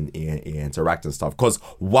like interact and stuff. Because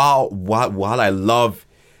while I love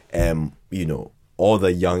you know, all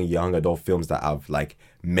the young adult films that I've like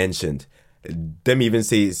mentioned, them even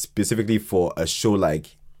say specifically for a show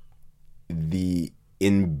like the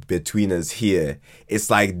in-betweeners here, it's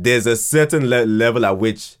like there's a certain level at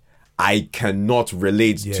which I cannot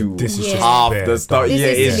relate to this is half the stuff. This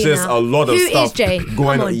is it's just now. a lot of Who stuff is Jay? going Come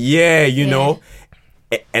on. on. Yeah, you know.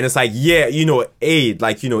 And it's like,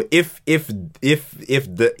 like,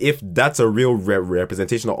 if that's a real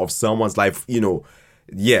representation of someone's life,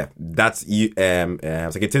 that's it's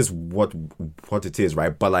like it is what it is,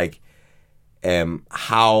 right? But like,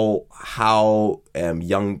 how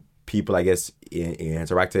young people, I guess,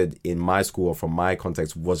 interacted in my school or from my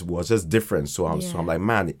context was just different. So I'm like,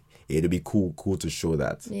 man, it'd be cool to show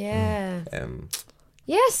that. Yeah.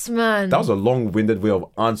 Yes, man. That was a long-winded way of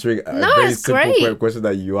answering a very it's simple great. question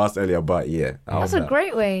that you asked earlier. But yeah, That's a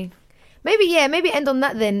great way. Maybe end on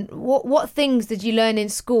that then. What things did you learn in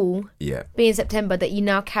school? Yeah. Being September that you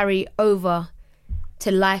now carry over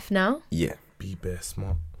to life now? Yeah. Be bare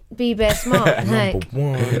smart. Be bare smart. Number Like,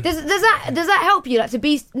 one. does that help you, like, to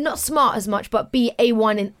be not smart as much, but be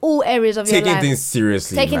A1 in all areas of your life? Taking things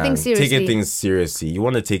seriously. Taking things seriously. Taking things seriously. You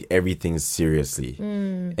want to take everything seriously.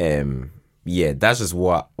 Yeah, that's just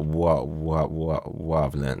what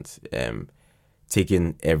I've learned.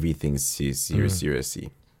 Taking everything seriously.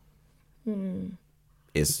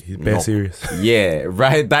 It's bare serious. Yeah,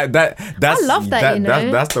 right. That's I love that, you know.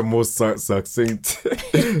 That's the most succinct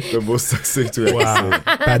way. Wow.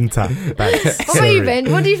 Banter. What about you,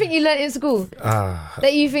 Ben? What do you think you learned in school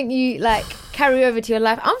that you think you like carry over to your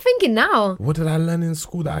life? I'm thinking now. What did I learn in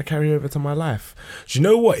school that I carry over to my life? Do you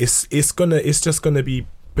know what? It's just gonna be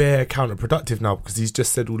bare counterproductive now because he's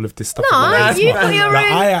just said all of this stuff. No, you got your own.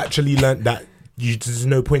 I actually learned that there's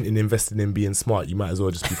no point in investing in being smart. You might as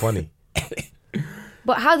well just be funny.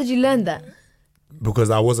 But how did you learn that? Because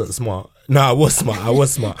I wasn't smart. No, I was smart.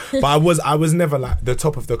 But I was never like the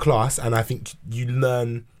top of the class. And I think you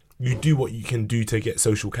do what you can do to get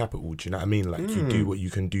social capital. Do you know what I mean? Like you do what you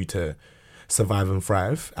can do to survive and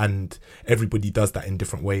thrive. And everybody does that in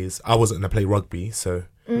different ways. I wasn't going to play rugby, so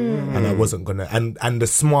and I wasn't gonna and the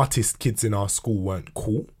smartest kids in our school weren't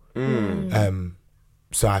cool.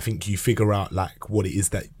 So I think you figure out like what it is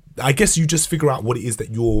that I guess you just figure out what it is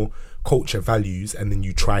that your culture values, and then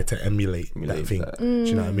you try to emulate that thing. Do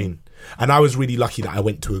you know what I mean? And I was really lucky that I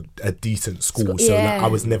went to a decent school, so like, I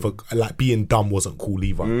was never like being dumb wasn't cool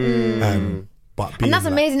either. But And that's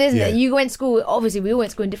amazing, isn't yeah. it? You went to school. Obviously, we all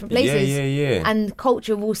went to school in different places. Yeah. And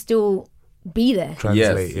culture will still be there.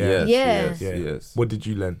 Translate, Yes. What did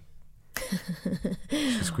you learn?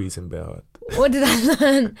 She's squeezing bare hard. What did I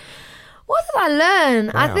learn? Wow.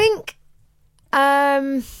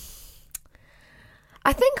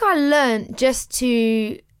 I think I learned just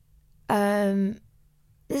to this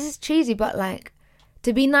is cheesy, but like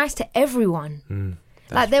to be nice to everyone.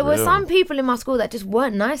 Like there were some people in my school that just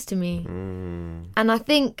weren't nice to me. And I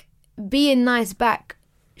think being nice back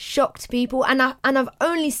shocked people, and I've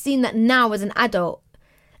only seen that now as an adult.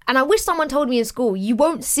 And I wish someone told me in school, you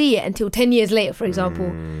won't see it until 10 years later, for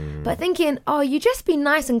example. But thinking, you just be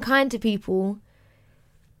nice and kind to people,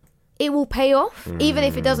 it will pay off, even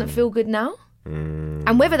if it doesn't feel good now.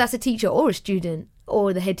 And whether that's a teacher or a student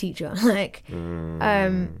or the head teacher, like, you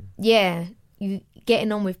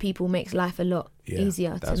getting on with people makes life a lot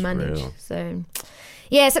easier to manage. Real. So,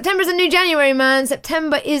 yeah, September's the new January, man.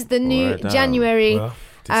 September is the new January. Well,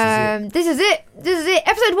 This is it.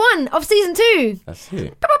 Episode 1 of season 2. That's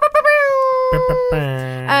it.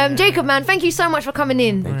 Jacob, man, thank you so much for coming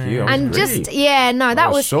in. Thank you. And Great. just that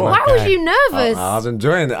was. sure. Why was you nervous? I was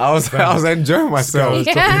enjoying it. I was enjoying myself.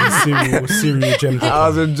 Serial gem. I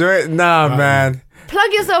was enjoying. Man.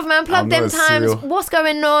 Plug yourself, man. Plug I'm them not a times. serial. What's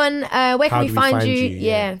going on? Where can How we do we find find you? you?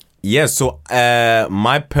 Yeah. Yeah, so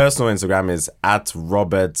my personal Instagram is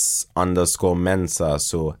 @Roberts_Mensah.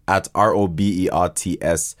 So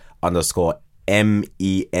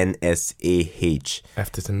 @ROBERTS_MENSAH.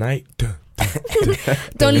 After tonight.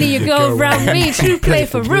 Don't leave your girl around me to play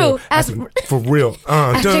for real. As For real.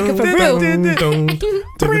 Jacob for real.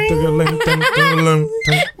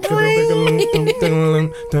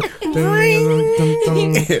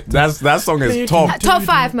 That song is top. Top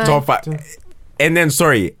 5, man. Top 5. And then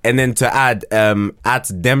to add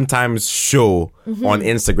 @DemTimesShow on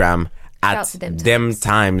Instagram, Shout to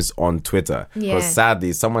 @DemTimes on Twitter. Yeah. Because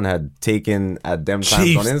sadly, someone had taken @DemTimes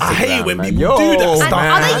Chiefs, on Instagram. I hate when man. people do that Yo, stuff.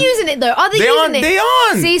 And are they using it though? Are they using it? They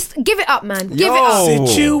on. See, give it up, man. Give Yo. it up.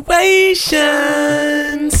 Situations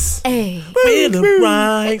Hey. will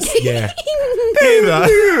arise. Yeah. you know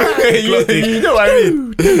what I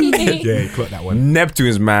mean? Yeah, clock that one.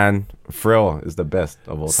 Neptunes, man. Frill is the best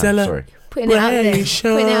of all time. Sorry. Putting it out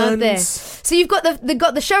there. So you've got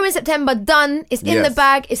the show in September done. It's in the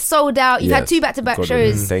bag. It's sold out. You've had 2 back-to-back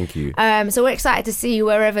shows. Thank you. So we're excited to see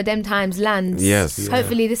wherever them times lands. Yes.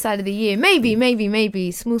 Hopefully this side of the year. Maybe.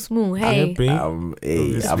 Small. Hey. I'm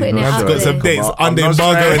putting it out I've got some dates under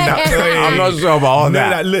embargo in that. I'm not sure about all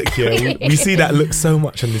that. Look, yeah. We see that look so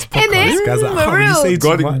much on this podcast. Guys, like, For real. say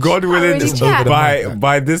too much. God willing, Already chat.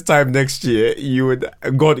 by this time next year, you would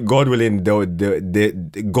God willing, God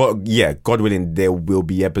willing, there will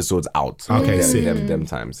be episodes out. Okay, sick. Them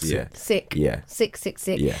times, yeah. Sick. Yeah. Sick.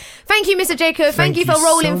 Yeah. Thank you, Mr. Jacob. Thank you for you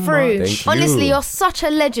rolling so through. much. Thank you. Honestly, you're such a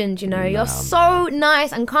legend, you know. You're so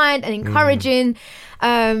nice and kind and encouraging.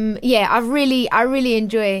 I really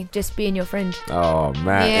enjoy just being your friend. Oh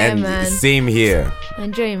man. Yeah, And man. same here. I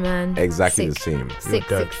enjoy, man. Exactly Sick. the same.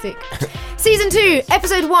 Sick. Season 2,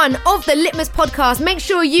 episode 1 of the Litmus podcast. Make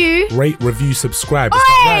sure you rate, review, subscribe. It's Oi,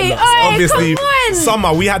 like that, lads. oi, Obviously, come on.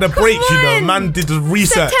 summer we had a break. Come You know, on. man did the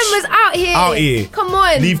research. September's out here. Come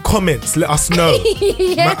on. Leave comments. Let us know.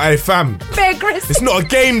 Yeah. Hey, fam. Bear Grylls. It's not a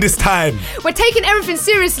game this time. We're taking everything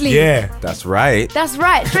seriously. Yeah. That's right. That's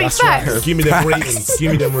right. Straight That's facts. right. Give me them ratings.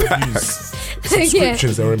 Give me them reviews.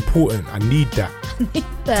 Subscriptions are important. I need that.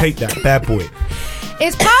 Take that, bad boy.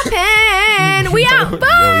 It's poppin'. We out.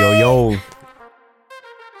 Bye. Yo.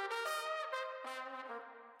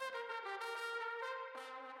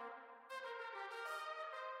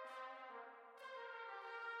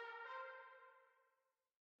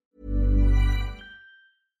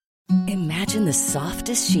 Imagine the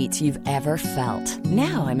softest sheets you've ever felt.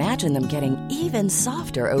 Now imagine them getting even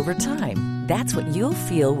softer over time. That's what you'll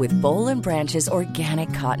feel with Boll & Branch's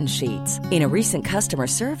organic cotton sheets. In a recent customer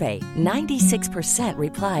survey, 96%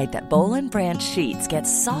 replied that Boll & Branch sheets get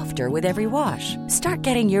softer with every wash. Start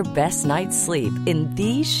getting your best night's sleep in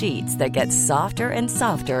these sheets that get softer and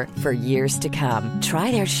softer for years to come.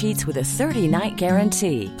 Try their sheets with a 30-night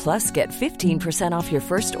guarantee. Plus, get 15% off your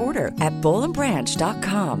first order at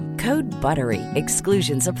bollandbranch.com. Code BUTTERY.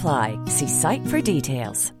 Exclusions apply. See site for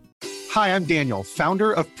details. Hi, I'm Daniel,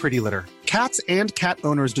 founder of Pretty Litter. Cats and cat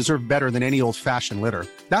owners deserve better than any old-fashioned litter.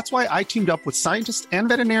 That's why I teamed up with scientists and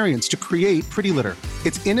veterinarians to create Pretty Litter.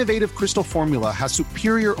 Its innovative crystal formula has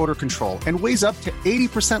superior odor control and weighs up to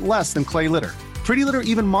 80% less than clay litter. Pretty Litter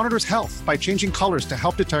even monitors health by changing colors to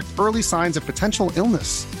help detect early signs of potential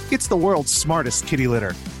illness. It's the world's smartest kitty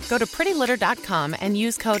litter. Go to prettylitter.com and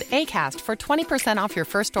use code ACAST for 20% off your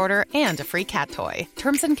first order and a free cat toy.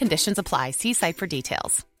 Terms and conditions apply. See site for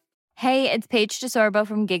details. Hey, it's Paige DeSorbo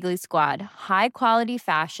from Giggly Squad. High quality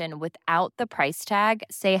fashion without the price tag.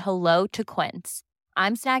 Say hello to Quince.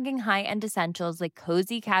 I'm snagging high-end essentials like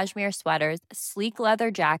cozy cashmere sweaters, sleek leather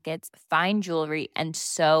jackets, fine jewelry, and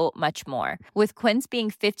so much more. With Quince being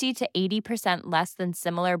 50 to 80% less than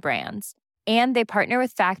similar brands. And they partner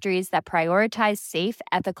with factories that prioritize safe,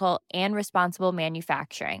 ethical, and responsible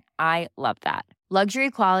manufacturing. I love that.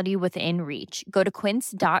 Luxury quality within reach. Go to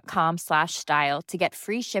quince.com/style to get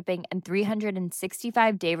free shipping and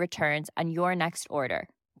 365-day returns on your next order.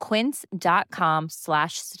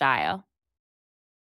 Quince.com/style.